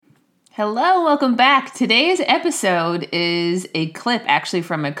Hello, welcome back. Today's episode is a clip actually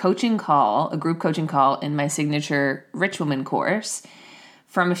from a coaching call, a group coaching call in my signature Rich Woman course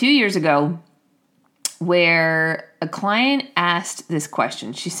from a few years ago, where a client asked this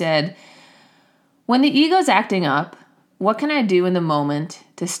question. She said, when the ego's acting up, what can I do in the moment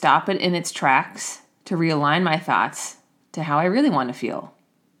to stop it in its tracks, to realign my thoughts to how I really want to feel?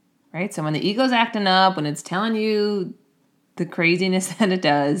 Right? So when the ego's acting up, when it's telling you the craziness that it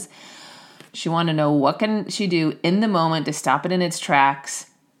does, she wanted to know what can she do in the moment to stop it in its tracks,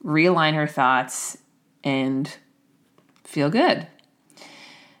 realign her thoughts, and feel good.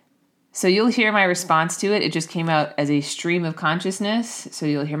 So you'll hear my response to it. It just came out as a stream of consciousness. So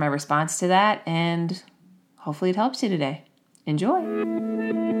you'll hear my response to that, and hopefully it helps you today. Enjoy.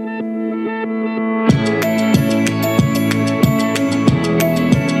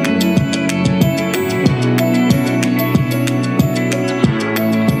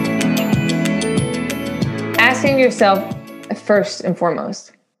 Asking yourself first and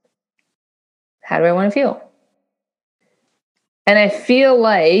foremost, how do I want to feel? And I feel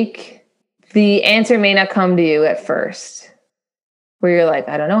like the answer may not come to you at first, where you're like,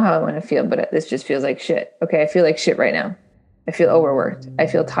 I don't know how I want to feel, but this just feels like shit. Okay, I feel like shit right now. I feel overworked. I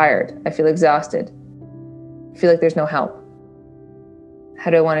feel tired. I feel exhausted. I feel like there's no help.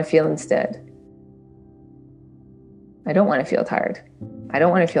 How do I want to feel instead? I don't want to feel tired. I don't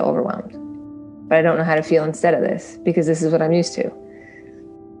want to feel overwhelmed. But I don't know how to feel instead of this because this is what I'm used to.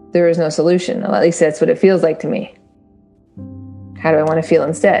 There is no solution. Well, at least that's what it feels like to me. How do I want to feel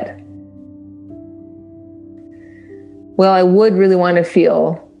instead? Well, I would really want to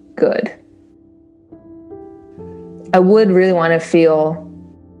feel good. I would really want to feel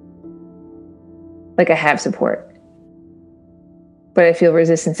like I have support. But I feel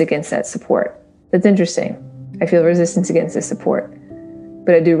resistance against that support. That's interesting. I feel resistance against the support.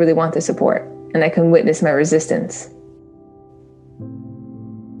 But I do really want the support. And I can witness my resistance.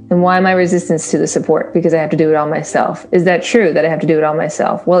 And why my resistance to the support? Because I have to do it all myself. Is that true that I have to do it all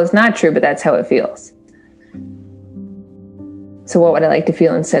myself? Well, it's not true, but that's how it feels. So what would I like to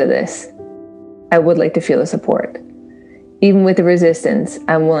feel instead of this? I would like to feel the support. Even with the resistance,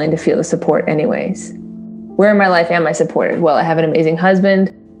 I'm willing to feel the support anyways. Where in my life am I supported? Well, I have an amazing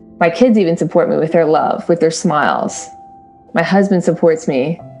husband. My kids even support me with their love, with their smiles. My husband supports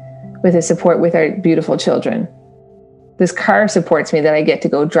me with his support with our beautiful children. This car supports me that I get to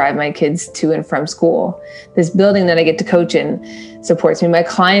go drive my kids to and from school. This building that I get to coach in supports me. My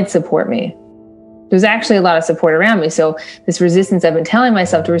clients support me. There's actually a lot of support around me. So this resistance I've been telling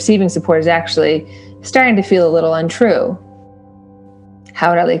myself to receiving support is actually starting to feel a little untrue. How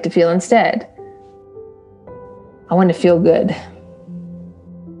would I like to feel instead? I want to feel good.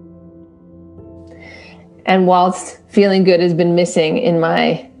 And whilst feeling good has been missing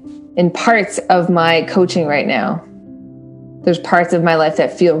in parts of my coaching right now, there's parts of my life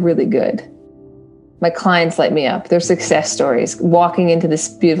that feel really good. My clients light me up. Their success stories, walking into this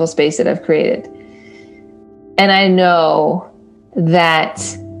beautiful space that I've created. And I know that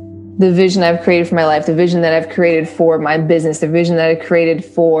the vision I've created for my life, the vision that I've created for my business, the vision that I've created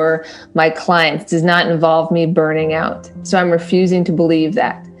for my clients does not involve me burning out. So I'm refusing to believe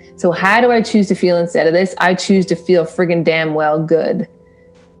that. So how do I choose to feel instead of this? I choose to feel friggin' damn well good.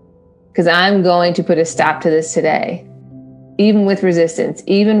 Because I'm going to put a stop to this today. Even with resistance,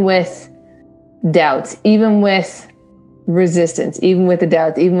 even with doubts, even with resistance, even with the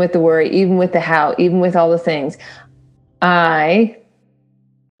doubts, even with the worry, even with the how, even with all the things, I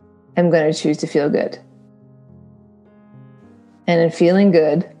am going to choose to feel good. And in feeling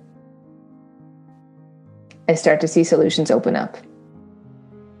good, I start to see solutions open up.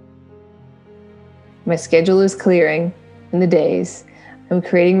 My schedule is clearing in the days. I'm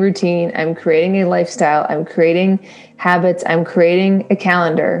creating routine. I'm creating a lifestyle. I'm creating habits. I'm creating a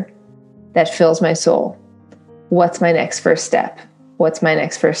calendar that fills my soul. What's my next first step? What's my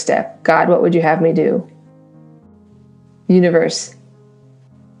next first step? God, what would you have me do? Universe,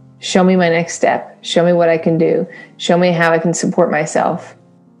 show me my next step. Show me what I can do. Show me how I can support myself.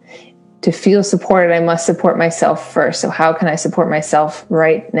 To feel supported, I must support myself first. So how can I support myself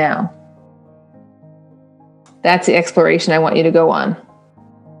right now? That's the exploration I want you to go on.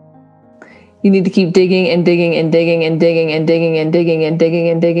 You need to keep digging and digging and digging and digging and digging and digging and digging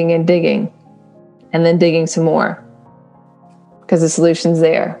and digging and digging. And then digging some more. Because the solution's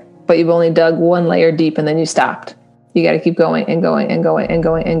there. But you've only dug one layer deep and then you stopped. You got to keep going and going and going and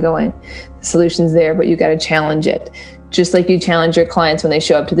going and going. The solution's there, but you got to challenge it. Just like you challenge your clients when they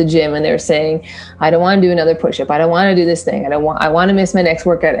show up to the gym and they're saying, I don't want to do another push-up. I don't want to do this thing. I want to miss my next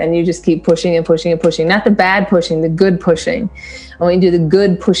workout. And you just keep pushing and pushing and pushing. Not the bad pushing, the good pushing. I want you to do the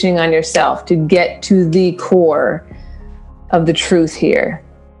good pushing on yourself to get to the core of the truth here.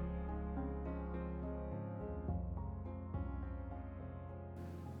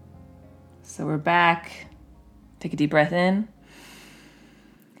 So we're back. Take a deep breath in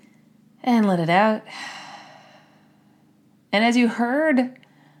and let it out. And as you heard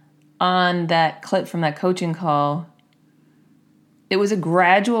on that clip from that coaching call, it was a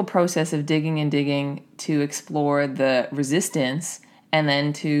gradual process of digging and digging to explore the resistance and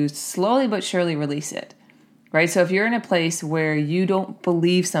then to slowly but surely release it, right? So if you're in a place where you don't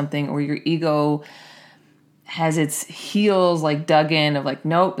believe something or your ego has its heels like dug in of like,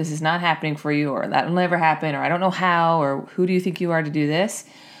 nope, this is not happening for you, or that will never happen, or I don't know how, or who do you think you are to do this?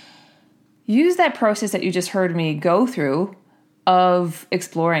 Use that process that you just heard me go through of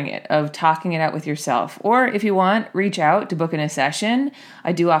exploring it, of talking it out with yourself. Or if you want, reach out to book in a session.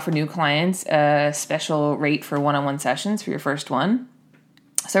 I do offer new clients a special rate for one-on-one sessions for your first one.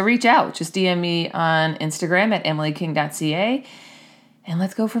 So reach out. Just DM me on Instagram at emilyking.ca and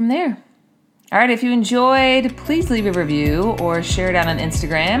let's go from there. All right, if you enjoyed, please leave a review or share it out on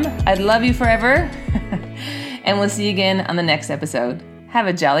Instagram. I'd love you forever. And we'll see you again on the next episode. Have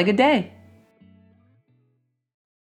a jolly good day.